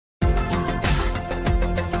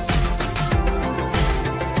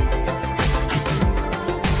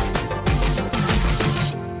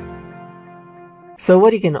So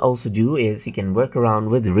what you can also do is you can work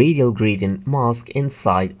around with Radial Gradient Mask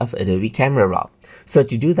inside of Adobe Camera RAW. So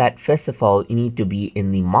to do that, first of all, you need to be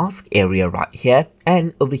in the mask area right here,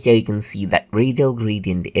 and over here you can see that Radial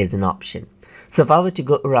Gradient is an option. So if I were to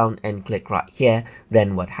go around and click right here,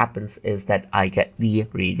 then what happens is that I get the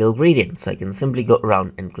radial gradient. So I can simply go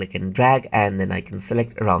around and click and drag, and then I can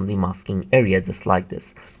select around the masking area just like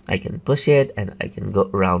this. I can push it and I can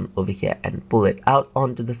go around over here and pull it out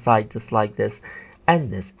onto the side just like this.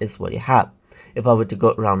 And this is what you have. If I were to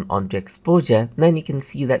go around onto exposure, then you can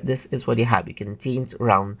see that this is what you have. You can change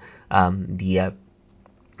around the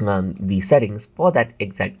settings for that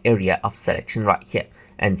exact area of selection right here,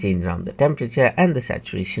 and change around the temperature and the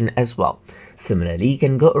saturation as well. Similarly, you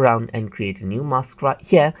can go around and create a new mask right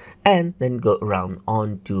here, and then go around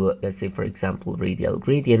onto, let's say for example, radial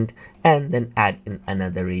gradient, and then add in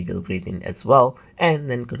another radial gradient as well, and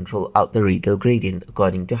then control out the radial gradient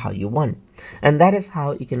according to how you want. And that is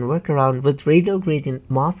how you can work around with Radial Gradient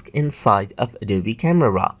Mask inside of Adobe Camera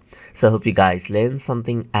RAW. So I hope you guys learned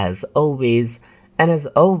something as always. And as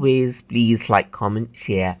always, please like, comment,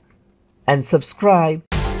 share, and subscribe.